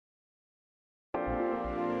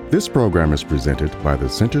This program is presented by the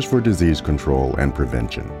Centers for Disease Control and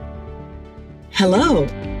Prevention. Hello,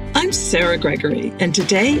 I'm Sarah Gregory, and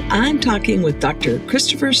today I'm talking with Dr.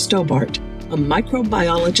 Christopher Stobart, a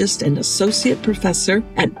microbiologist and associate professor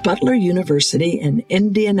at Butler University in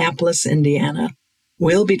Indianapolis, Indiana.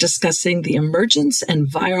 We'll be discussing the emergence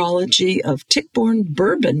and virology of tick-borne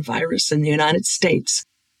bourbon virus in the United States.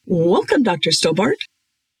 Welcome, Dr. Stobart.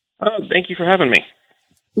 Thank you for having me.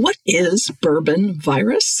 What is bourbon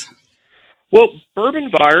virus? Well, bourbon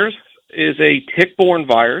virus is a tick-borne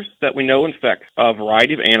virus that we know infects a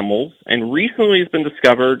variety of animals and recently has been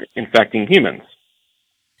discovered infecting humans.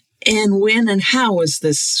 And when and how was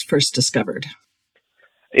this first discovered?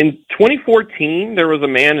 In 2014, there was a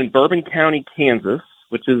man in Bourbon County, Kansas,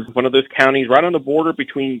 which is one of those counties right on the border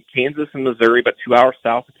between Kansas and Missouri, about 2 hours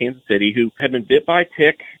south of Kansas City, who had been bit by a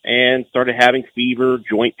tick and started having fever,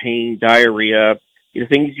 joint pain, diarrhea,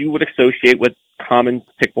 things you would associate with common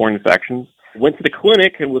tick-borne infections. Went to the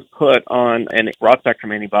clinic and was put on a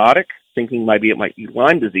broad-spectrum antibiotic, thinking maybe it might be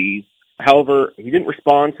Lyme disease. However, he didn't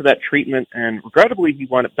respond to that treatment, and regrettably, he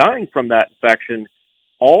wound up dying from that infection.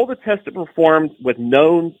 All the tests that performed with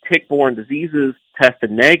known tick-borne diseases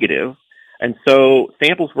tested negative, and so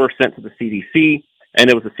samples were sent to the CDC, and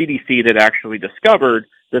it was the CDC that actually discovered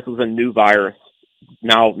this was a new virus,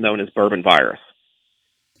 now known as bourbon virus.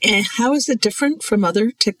 And how is it different from other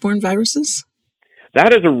tick-borne viruses?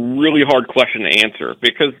 That is a really hard question to answer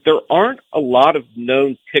because there aren't a lot of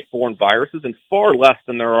known tick-borne viruses and far less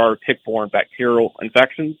than there are tick-borne bacterial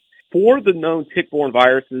infections. For the known tick-borne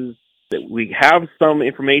viruses that we have some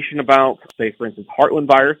information about, say, for instance, Heartland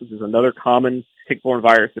virus, which is another common tick-borne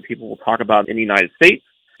virus that people will talk about in the United States,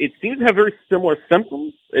 it seems to have very similar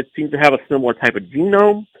symptoms. It seems to have a similar type of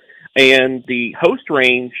genome. And the host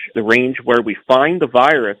range, the range where we find the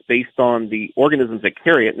virus based on the organisms that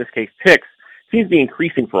carry it, in this case ticks, seems to be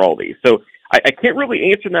increasing for all these. So I can't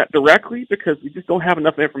really answer that directly because we just don't have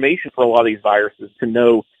enough information for a lot of these viruses to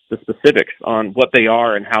know the specifics on what they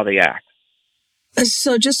are and how they act.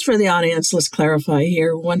 So just for the audience, let's clarify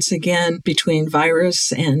here. Once again, between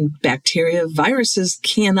virus and bacteria, viruses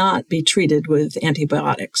cannot be treated with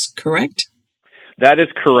antibiotics, correct? That is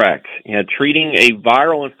correct. Treating a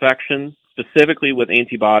viral infection specifically with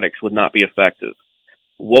antibiotics would not be effective.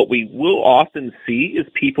 What we will often see is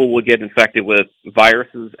people will get infected with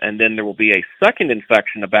viruses, and then there will be a second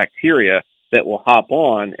infection of bacteria that will hop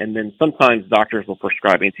on, and then sometimes doctors will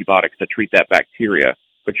prescribe antibiotics to treat that bacteria.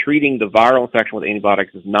 But treating the viral infection with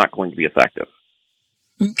antibiotics is not going to be effective.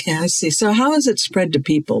 Okay, I see. So how is it spread to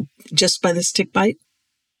people? Just by this tick bite?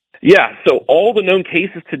 Yeah, so all the known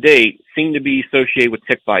cases to date seem to be associated with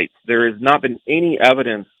tick bites. There has not been any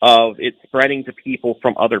evidence of it spreading to people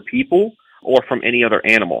from other people or from any other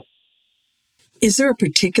animal. Is there a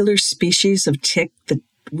particular species of tick that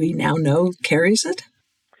we now know carries it?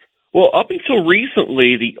 Well, up until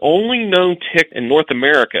recently, the only known tick in North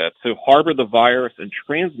America to harbor the virus and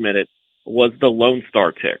transmit it was the Lone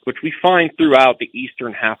Star tick, which we find throughout the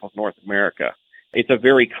eastern half of North America. It's a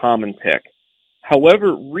very common tick.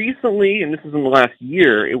 However, recently, and this is in the last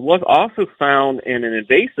year, it was also found in an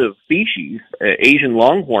invasive species, Asian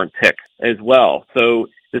longhorn tick, as well. So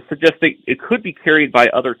this suggests that it could be carried by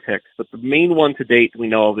other ticks, but the main one to date we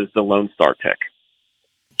know of is the Lone Star tick.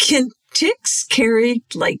 Can ticks carry,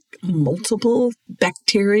 multiple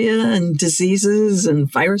bacteria and diseases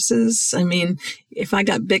and viruses? I mean, if I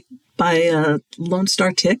got bit by a Lone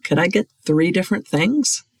Star tick, could I get 3 different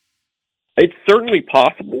things? It's certainly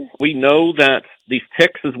possible. We know that these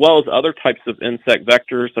ticks, as well as other types of insect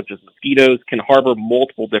vectors, such as mosquitoes, can harbor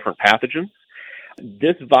multiple different pathogens.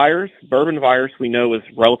 This virus, bourbon virus, we know is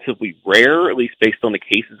relatively rare, at least based on the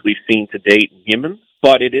cases we've seen to date in humans.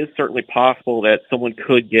 But it is certainly possible that someone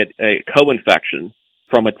could get a co-infection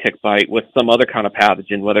from a tick bite with some other kind of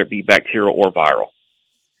pathogen, whether it be bacterial or viral.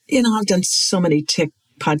 I've done so many tick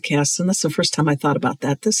podcasts, and that's the first time I thought about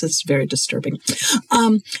that. This is very disturbing.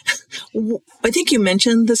 I think you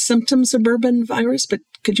mentioned the symptoms of bourbon virus, but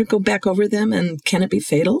could you go back over them, and can it be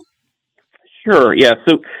fatal? Sure, yeah.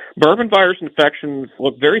 So bourbon virus infections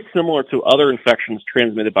look very similar to other infections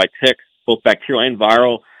transmitted by ticks, both bacterial and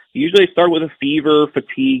viral. Usually they start with a fever,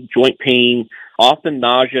 fatigue, joint pain, often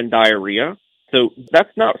nausea and diarrhea. So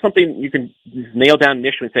that's not something you can just nail down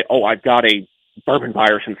initially and say, oh, I've got a bourbon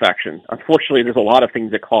virus infection. Unfortunately, there's a lot of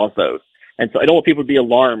things that cause those. And so I don't want people to be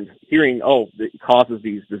alarmed hearing, it causes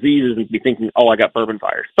these diseases and be thinking, I got bourbon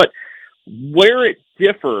virus. But where it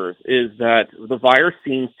differs is that the virus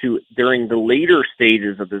seems to, during the later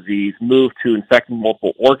stages of disease, move to infecting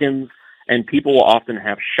multiple organs, and people will often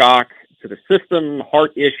have shock to the system,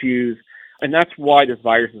 heart issues, And that's why this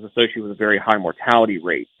virus is associated with a very high mortality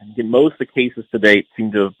rate. And in most of the cases to date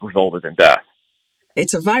seem to have resulted in death.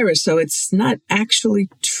 It's a virus, so it's not actually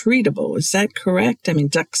treatable. Is that correct? I mean,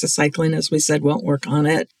 doxycycline, as we said, won't work on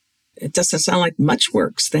it. It doesn't sound like much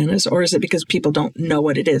works then, or is it because people don't know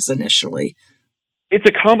what it is initially? It's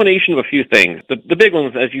a combination of a few things. The big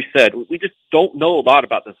ones, as you said, we just don't know a lot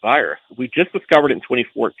about this virus. We just discovered it in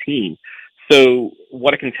 2014. So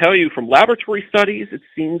what I can tell you from laboratory studies, it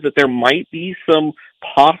seems that there might be some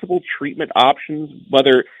possible treatment options,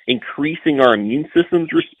 whether increasing our immune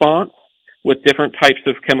system's response with different types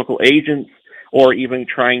of chemical agents, or even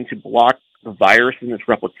trying to block the virus in its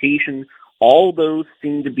replication. All those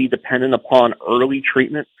seem to be dependent upon early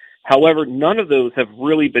treatment. However, none of those have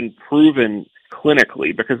really been proven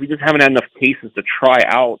clinically because we just haven't had enough cases to try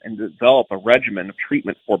out and develop a regimen of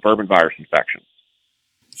treatment for bourbon virus infection.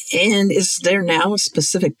 And is there now a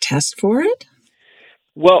specific test for it?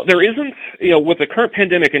 Well, there isn't. With the current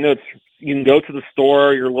pandemic, I know you can go to the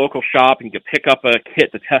store, your local shop, and you can pick up a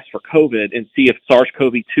kit to test for COVID and see if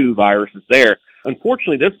SARS-CoV-2 virus is there.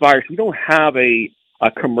 Unfortunately, this virus, we don't have a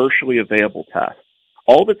commercially available test.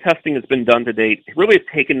 All the testing that's been done to date really has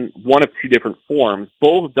taken one of two different forms,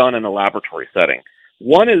 both done in a laboratory setting.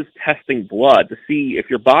 One is testing blood to see if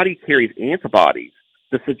your body carries antibodies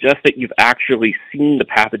to suggest that you've actually seen the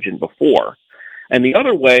pathogen before. And the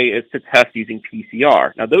other way is to test using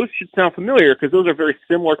PCR. Now, those should sound familiar because those are very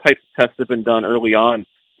similar types of tests that have been done early on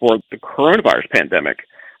for the coronavirus pandemic.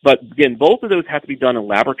 But again, both of those have to be done in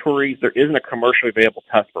laboratories. There isn't a commercially available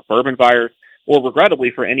test for bourbon virus, or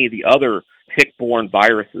regrettably for any of the other tick-borne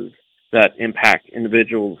viruses that impact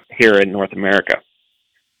individuals here in North America.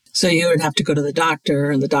 So you would have to go to the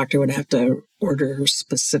doctor, and the doctor would have to order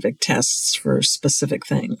specific tests for specific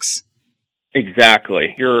things.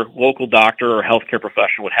 Exactly. Your local doctor or healthcare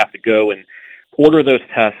professional would have to go and order those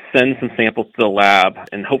tests, send some samples to the lab,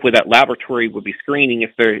 and hopefully that laboratory would be screening,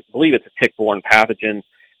 if they believe it's a tick-borne pathogen,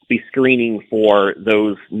 be screening for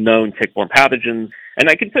those known tick-borne pathogens. And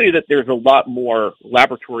I can tell you that there's a lot more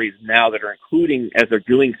laboratories now that are including, as they're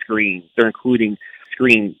doing screening, they're including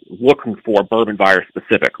screening looking for bourbon virus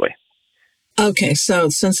specifically. Okay, so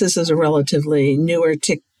since this is a relatively newer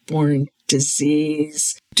tick-borne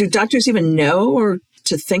disease, do doctors even know or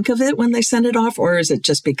to think of it when they send it off? Or is it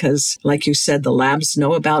just because, like you said, the labs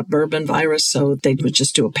know about bourbon virus, so they would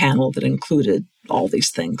just do a panel that included all these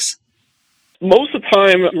things? Most of the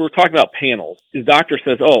time, we're talking about panels. The doctor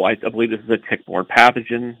says, I believe this is a tick-borne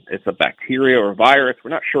pathogen. It's a bacteria or a virus.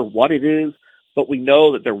 We're not sure what it is, but we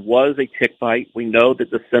know that there was a tick bite. We know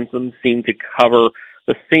that the symptoms seem to cover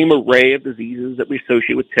the same array of diseases that we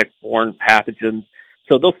associate with tick-borne pathogens.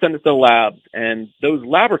 So they'll send it to the labs, and those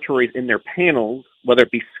laboratories in their panels, whether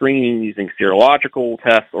it be screening using serological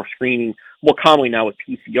tests or screening more commonly now with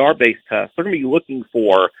PCR-based tests, they're going to be looking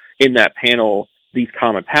for in that panel these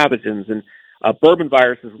common pathogens. And bourbon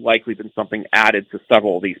virus has likely been something added to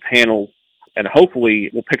several of these panels, and hopefully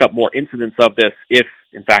we'll pick up more incidents of this if,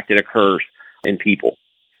 in fact, it occurs in people.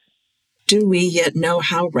 Do we yet know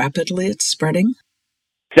how rapidly it's spreading?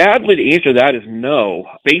 Sadly, the answer to that is no.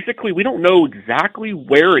 Basically, we don't know exactly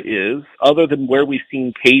where it is, other than where we've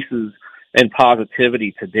seen cases and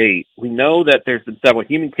positivity to date. We know that there's been several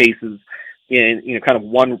human cases in kind of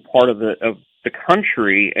one part of the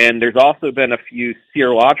country, and there's also been a few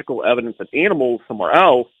serological evidence of animals somewhere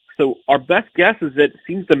else. So our best guess is that it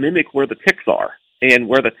seems to mimic where the ticks are and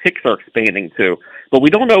where the ticks are expanding to. But we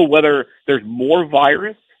don't know whether there's more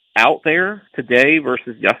virus out there today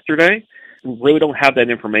versus yesterday. We really don't have that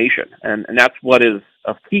information. And that's what is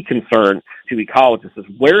of key concern to ecologists is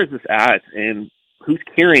where is this at and who's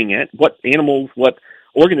carrying it, what animals, what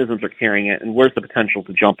organisms are carrying it, and where's the potential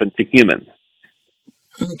to jump into humans.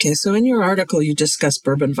 Okay, so in your article, you discuss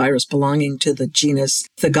bourbon virus belonging to the genus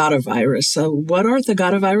Thagatovirus. So what are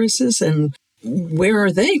Thagatoviruses and where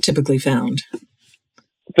are they typically found?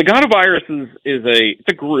 Thagatovirus is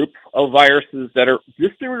a group of viruses that are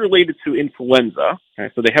distantly related to influenza.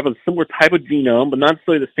 Okay? So they have a similar type of genome, but not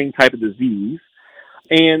necessarily the same type of disease.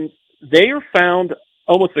 And they are found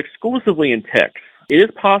almost exclusively in ticks. It is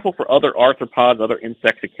possible for other arthropods, other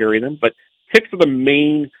insects to carry them, but ticks are the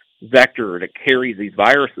main vector that carries these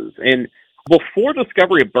viruses. And before the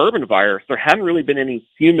discovery of bourbon virus, there hadn't really been any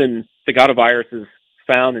human Thagatoviruses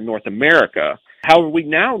found in North America. However, we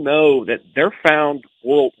now know that they're found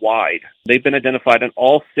worldwide. They've been identified on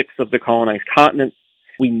all 6 of the colonized continents.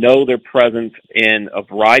 We know they're present in a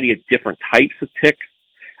variety of different types of ticks.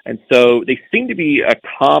 And so they seem to be a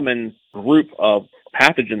common group of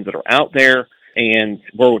pathogens that are out there. And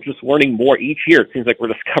we're just learning more each year. It seems like we're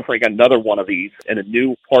discovering another one of these in a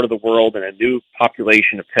new part of the world and a new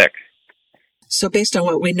population of ticks. So based on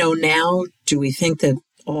what we know now, do we think that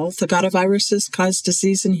all Thagatoviruses cause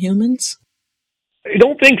disease in humans? I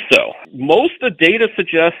don't think so. Most of the data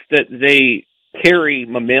suggests that they carry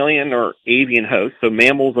mammalian or avian hosts, so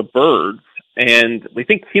mammals or birds, and we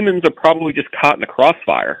think humans are probably just caught in a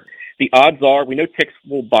crossfire. The odds are, we know ticks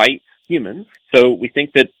will bite humans, so we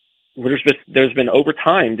think that there's been over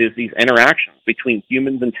time these interactions between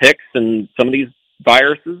humans and ticks, and some of these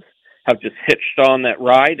viruses have just hitched on that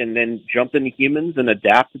ride and then jumped into humans and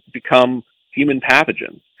adapted to become human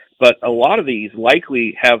pathogens. But a lot of these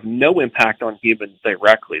likely have no impact on humans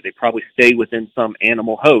directly. They probably stay within some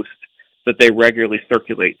animal host that they regularly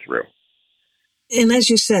circulate through. And as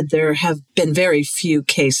you said, there have been very few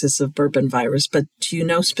cases of bourbon virus, but do you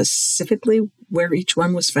know specifically where each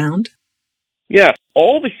one was found? Yes,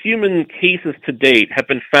 all the human cases to date have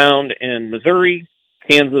been found in Missouri,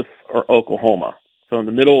 Kansas, or Oklahoma. So in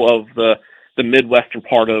the middle of the Midwestern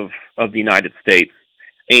part of the United States.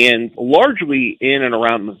 And largely in and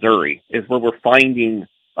around Missouri is where we're finding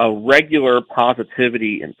a regular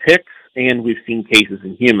positivity in ticks, and we've seen cases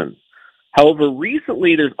in humans. However,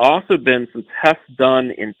 recently there's also been some tests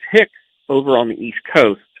done in ticks over on the East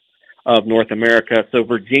Coast of North America. So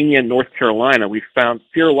Virginia and North Carolina, we've found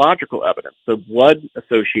serological evidence, so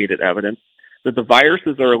blood-associated evidence, that the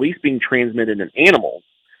viruses are at least being transmitted in animals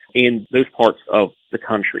in those parts of the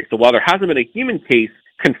country. So while there hasn't been a human case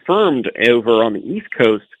confirmed over on the East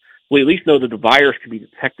Coast, we at least know that the virus can be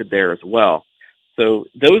detected there as well. So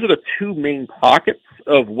those are the two main pockets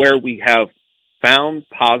of where we have found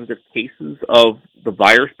positive cases of the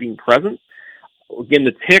virus being present. Again,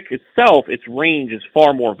 the tick itself, its range is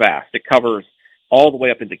far more vast. It covers all the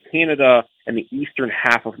way up into Canada and the eastern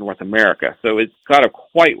half of North America. So it's got a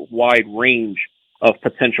quite wide range of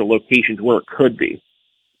potential locations where it could be.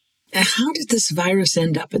 How did this virus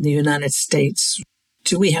end up in the United States?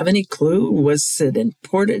 Do we have any clue? Was it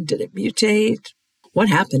imported? Did it mutate? What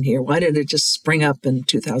happened here? Why did it just spring up in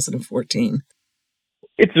 2014?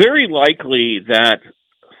 It's very likely that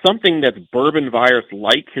something that's bourbon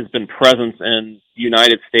virus-like has been present in the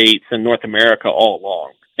United States and North America all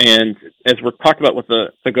along. And as we're talking about with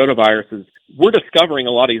the Thagatoviruses, we're discovering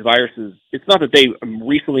a lot of these viruses. It's not that they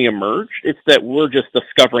recently emerged, it's that we're just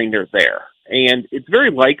discovering they're there. And it's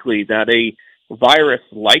very likely that a virus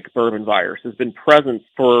like bourbon virus has been present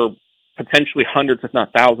for potentially hundreds, if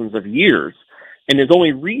not thousands of years, and has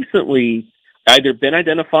only recently either been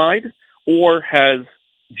identified or has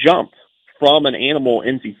jumped from an animal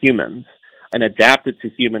into humans and adapted to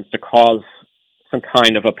humans to cause some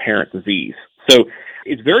kind of apparent disease. So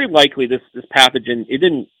it's very likely this pathogen, it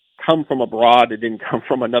didn't come from abroad, it didn't come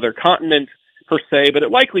from another continent per se, but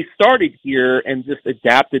it likely started here and just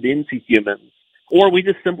adapted into humans. Or we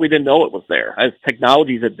just simply didn't know it was there. As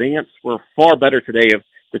technologies advance, we're far better today of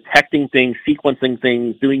detecting things, sequencing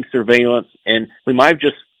things, doing surveillance, and we might have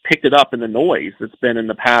just picked it up in the noise that's been in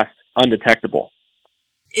the past undetectable.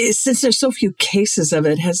 Since there's so few cases of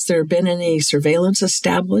it, has there been any surveillance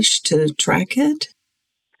established to track it?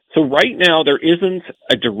 So right now, there isn't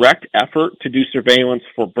a direct effort to do surveillance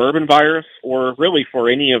for bourbon virus or really for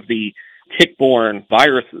any of the tick-borne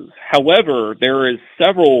viruses. However, there is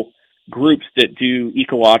several groups that do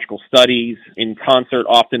ecological studies in concert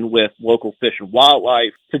often with local fish and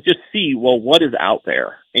wildlife to just see, well, what is out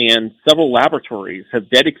there? And several laboratories have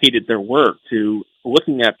dedicated their work to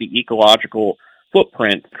looking at the ecological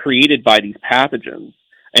footprint created by these pathogens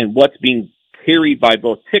and what's being carried by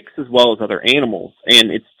both ticks as well as other animals.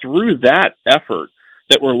 And it's through that effort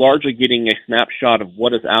that we're largely getting a snapshot of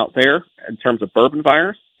what is out there in terms of bourbon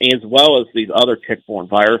virus, as well as these other tick-borne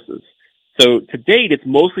viruses. So to date, it's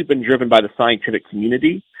mostly been driven by the scientific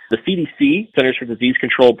community. The CDC, Centers for Disease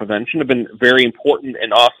Control and Prevention, have been very important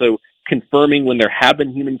in also confirming when there have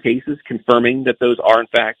been human cases, confirming that those are in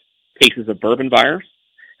fact cases of bourbon virus.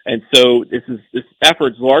 And so this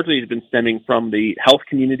effort largely has been stemming from the health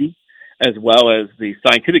community as well as the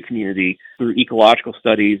scientific community through ecological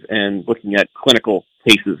studies and looking at clinical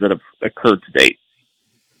cases that have occurred to date.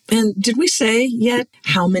 And did we say yet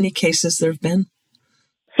how many cases there have been?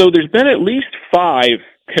 So there's been at least 5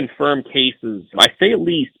 confirmed cases. I say at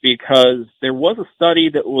least because there was a study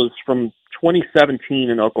that was from 2017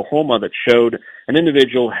 in Oklahoma that showed an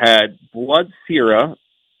individual had blood sera,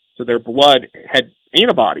 so their blood had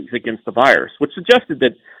antibodies against the virus, which suggested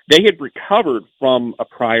that they had recovered from a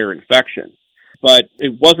prior infection. But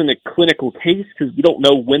it wasn't a clinical case because we don't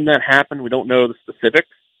know when that happened. We don't know the specifics.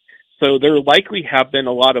 So there likely have been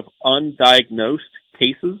a lot of undiagnosed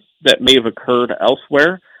cases that may have occurred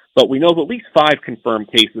elsewhere, but we know of at least 5 confirmed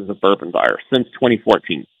cases of bourbon virus since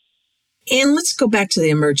 2014. And let's go back to the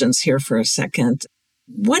emergence here for a second.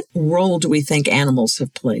 What role do we think animals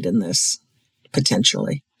have played in this,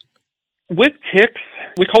 potentially? With ticks,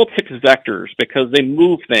 we call ticks vectors because they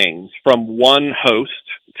move things from one host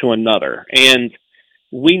to another. And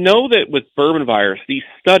we know that with Bourbon virus, these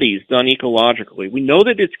studies done ecologically, we know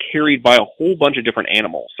that it's carried by a whole bunch of different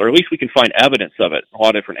animals, or at least we can find evidence of it in a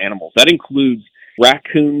lot of different animals. That includes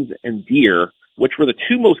raccoons and deer, which were the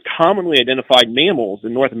two most commonly identified mammals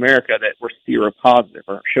in North America that were seropositive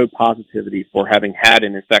or showed positivity for having had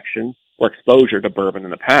an infection or exposure to bourbon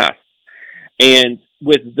in the past. And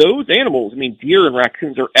with those animals, deer and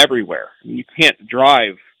raccoons are everywhere. You can't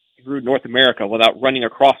drive through North America without running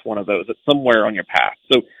across one of those. It's somewhere on your path.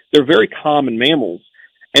 So they're very common mammals.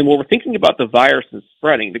 And when we're thinking about the virus and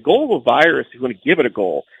spreading, the goal of a virus, if you want to give it a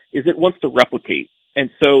goal, is it wants to replicate. And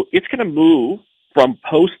so it's going to move from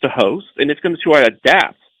host to host, and it's going to try to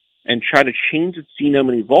adapt and try to change its genome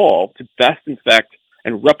and evolve to best infect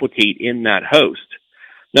and replicate in that host.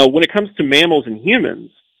 Now, when it comes to mammals and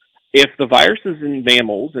humans, if the virus is in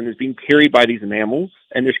mammals and is being carried by these mammals,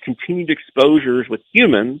 and there's continued exposures with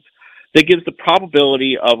humans, that gives the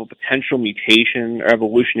probability of a potential mutation or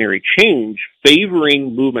evolutionary change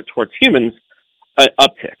favoring movement towards humans an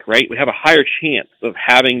uptick, right? We have a higher chance of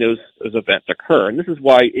having those events occur. And this is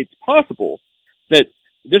why it's possible that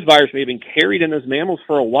this virus may have been carried in those mammals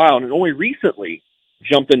for a while and only recently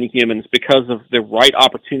jumped into humans because of the right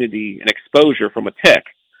opportunity and exposure from a tick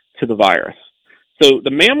to the virus. So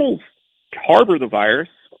the mammals harbor the virus.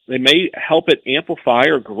 They may help it amplify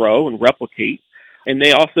or grow and replicate, and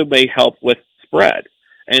they also may help with spread.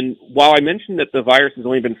 And while I mentioned that the virus has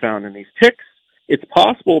only been found in these ticks, it's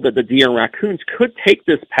possible that the deer and raccoons could take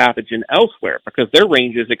this pathogen elsewhere because their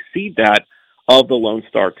ranges exceed that of the Lone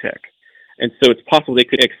Star tick. And so it's possible they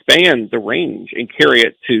could expand the range and carry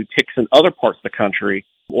it to ticks in other parts of the country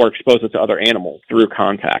or expose it to other animals through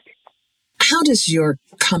contact. How does your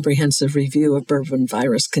comprehensive review of bourbon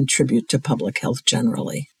virus contribute to public health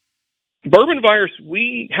generally? Bourbon virus,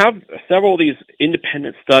 we have several of these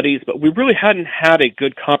independent studies, but we really hadn't had a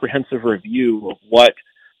good comprehensive review of what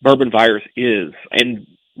bourbon virus is. And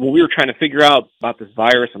when we were trying to figure out about this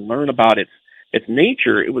virus and learn about its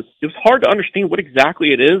nature, it was hard to understand what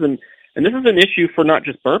exactly it is. And this is an issue for not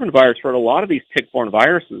just bourbon virus, for a lot of these tick-borne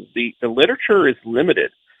viruses. The literature is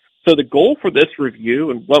limited. So the goal for this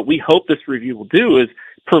review, and what we hope this review will do, is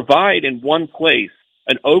provide in one place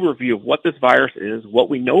an overview of what this virus is,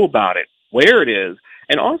 what we know about it, where it is,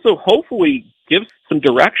 and also hopefully give some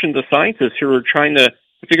direction to scientists who are trying to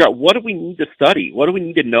figure out what do we need to study, what do we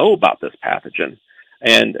need to know about this pathogen.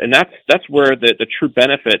 And that's where the true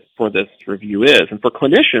benefit for this review is. And for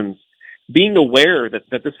clinicians, being aware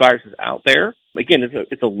that this virus is out there, again,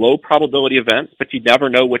 it's a low probability event, but you never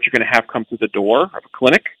know what you're going to have come through the door of a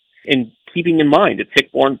clinic. And keeping in mind that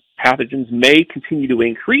tick-borne pathogens may continue to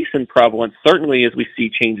increase in prevalence, certainly as we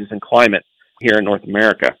see changes in climate here in North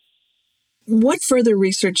America. What further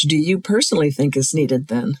research do you personally think is needed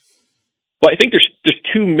then? Well, I think there's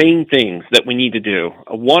two main things that we need to do.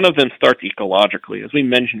 One of them starts ecologically. As we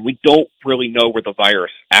mentioned, we don't really know where the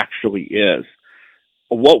virus actually is.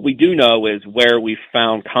 What we do know is where we've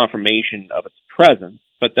found confirmation of its presence,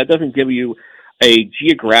 but that doesn't give you a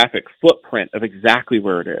geographic footprint of exactly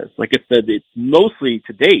where it is. Like it's mostly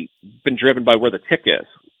to date been driven by where the tick is.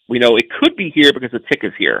 We know it could be here because the tick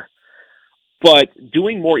is here. But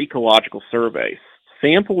doing more ecological surveys,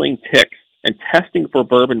 sampling ticks and testing for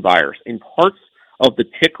bourbon virus in parts of the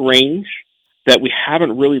tick range that we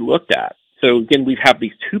haven't really looked at. So again, we have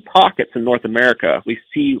these two pockets in North America. We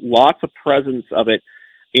see lots of presence of it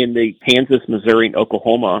in the Kansas, Missouri, and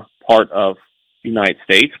Oklahoma part of the United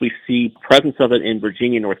States. We see presence of it in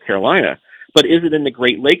Virginia, North Carolina. But is it in the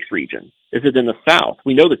Great Lakes region? Is it in the South?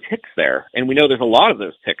 We know the ticks there, and we know there's a lot of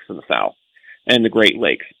those ticks in the South and the Great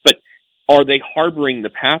Lakes. But are they harboring the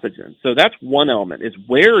pathogen? So that's one element, is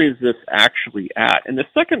where is this actually at? And the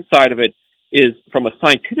second side of it is, from a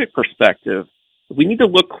scientific perspective, we need to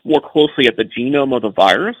look more closely at the genome of the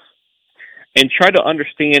virus and try to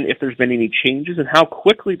understand if there's been any changes and how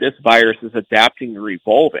quickly this virus is adapting or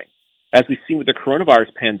evolving. As we've seen with the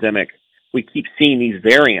coronavirus pandemic, we keep seeing these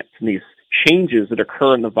variants and these changes that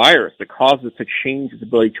occur in the virus that cause it to change its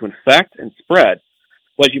ability to infect and spread.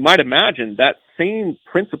 Well, as you might imagine, that same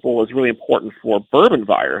principle is really important for bourbon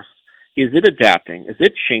virus. Is it adapting? Is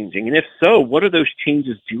it changing? And if so, what are those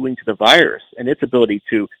changes doing to the virus and its ability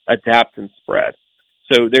to adapt and spread?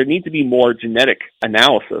 So there needs to be more genetic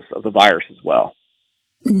analysis of the virus as well.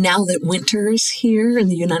 Now that winter is here in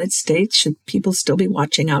the United States, should people still be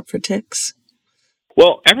watching out for ticks?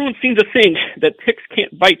 Well, everyone seems to think that ticks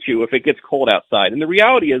can't bite you if it gets cold outside. And the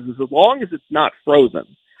reality is as long as it's not frozen,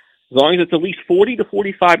 as long as it's at least 40 to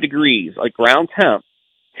 45 degrees, like ground temp,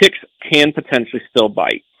 ticks can potentially still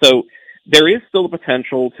bite. So there is still the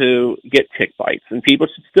potential to get tick bites, and people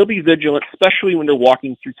should still be vigilant, especially when they're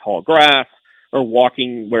walking through tall grass or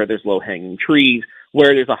walking where there's low-hanging trees,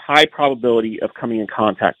 where there's a high probability of coming in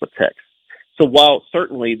contact with ticks. So while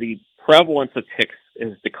certainly the prevalence of ticks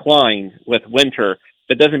is declined with winter,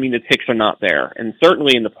 that doesn't mean the ticks are not there. And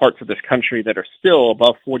certainly in the parts of this country that are still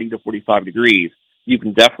above 40 to 45 degrees, you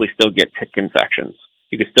can definitely still get tick infections.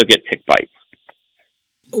 You can still get tick bites.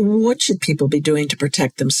 What should people be doing to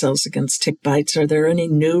protect themselves against tick bites? Are there any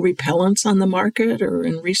new repellents on the market or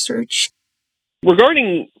in research?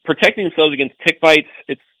 Regarding protecting themselves against tick bites,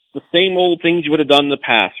 it's the same old things you would have done in the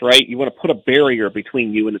past, right? You want to put a barrier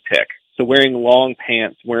between you and the tick. So wearing long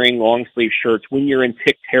pants, wearing long sleeve shirts when you're in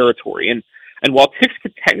tick territory. And while ticks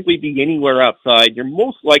could technically be anywhere outside, you're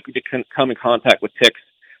most likely to come in contact with ticks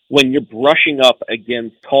when you're brushing up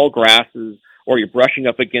against tall grasses or you're brushing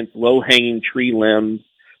up against low-hanging tree limbs,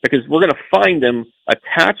 because we're going to find them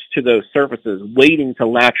attached to those surfaces waiting to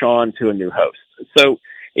latch on to a new host. So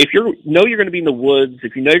if you know you're going to be in the woods,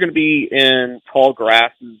 if you know you're going to be in tall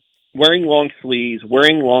grasses, wearing long sleeves,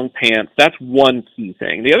 wearing long pants, that's one key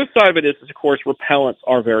thing. The other side of it is, of course, repellents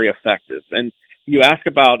are very effective. And you ask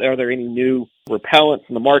about, are there any new repellents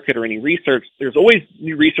in the market or any research? There's always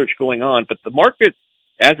new research going on, but the market,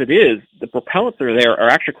 as it is, the repellents that are there are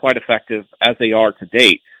actually quite effective as they are to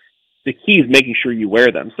date. The key is making sure you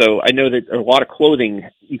wear them. So I know that a lot of clothing,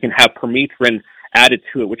 you can have permethrin added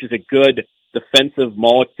to it, which is a good defensive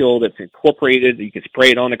molecule that's incorporated. You can spray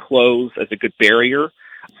it on the clothes as a good barrier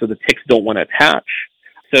so the ticks don't want to attach.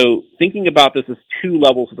 So thinking about this as two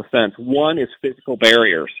levels of defense. One is physical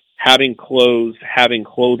barriers, having clothes, having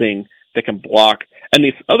clothing that can block. And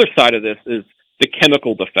the other side of this is the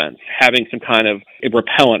chemical defense, having some kind of a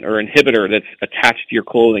repellent or inhibitor that's attached to your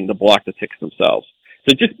clothing to block the ticks themselves.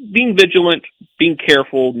 So just being vigilant, being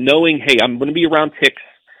careful, knowing, hey, I'm going to be around ticks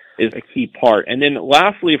is a key part. And then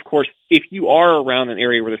lastly, of course, if you are around an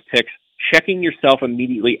area where there's ticks, checking yourself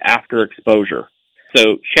immediately after exposure.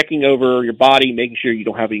 So checking over your body, making sure you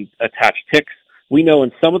don't have any attached ticks. We know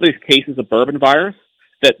in some of these cases of bourbon virus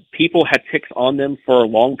that people had ticks on them for a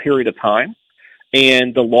long period of time.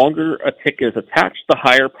 And the longer a tick is attached, the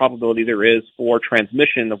higher probability there is for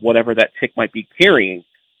transmission of whatever that tick might be carrying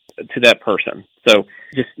to that person. So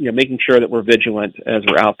just making sure that we're vigilant as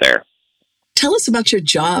we're out there. Tell us about your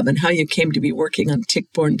job and how you came to be working on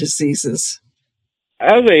tick-borne diseases.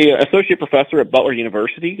 As an associate professor at Butler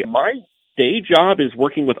University, my day job is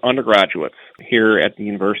working with undergraduates here at the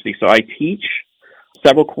university. So I teach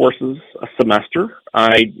several courses a semester.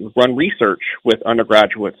 I run research with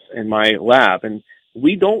undergraduates in my lab, and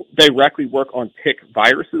we don't directly work on tick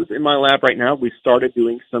viruses in my lab right now. We started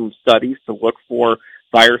doing some studies to look for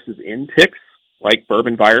viruses in ticks, like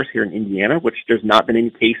bourbon virus here in Indiana, which there's not been any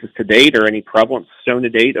cases to date or any prevalence shown to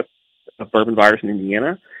date of bourbon virus in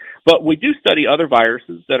Indiana. But we do study other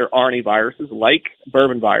viruses that are RNA viruses like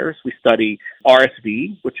bourbon virus. We study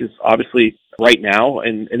RSV, which is obviously right now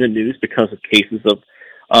in the news because of cases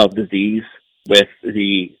of disease with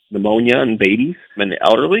the pneumonia in babies and the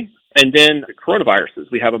elderly. And then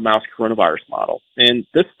coronaviruses. We have a mouse coronavirus model. And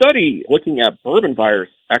this study looking at bourbon virus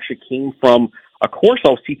actually came from a course I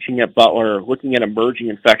was teaching at Butler looking at emerging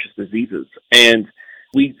infectious diseases. And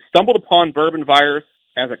we stumbled upon bourbon virus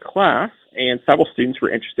as a class, and several students were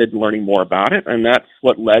interested in learning more about it. And that's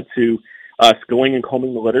what led to us going and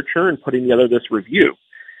combing the literature and putting together this review.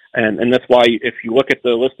 And that's why if you look at the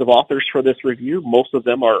list of authors for this review, most of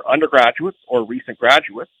them are undergraduates or recent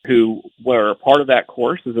graduates who were part of that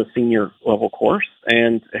course as a senior level course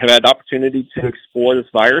and have had the opportunity to explore this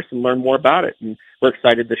virus and learn more about it. And we're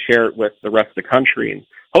excited to share it with the rest of the country and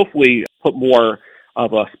hopefully put more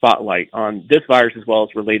of a spotlight on this virus as well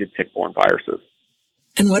as related tick-borne viruses.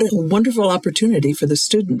 And what a wonderful opportunity for the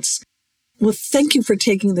students. Well, thank you for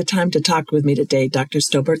taking the time to talk with me today, Dr.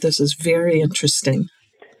 Stobart. This is very interesting.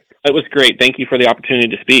 It was great. Thank you for the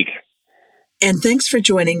opportunity to speak. And thanks for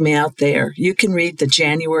joining me out there. You can read the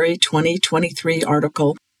January 2023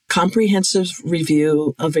 article, Comprehensive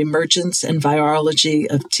Review of Emergence and Virology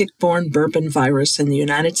of Tick-Borne Bourbon Virus in the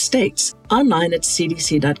United States, online at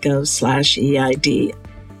cdc.gov/EID.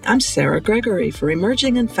 I'm Sarah Gregory for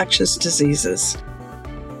Emerging Infectious Diseases.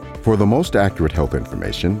 For the most accurate health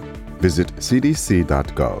information, visit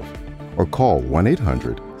cdc.gov or call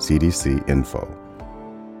 1-800-CDC-INFO.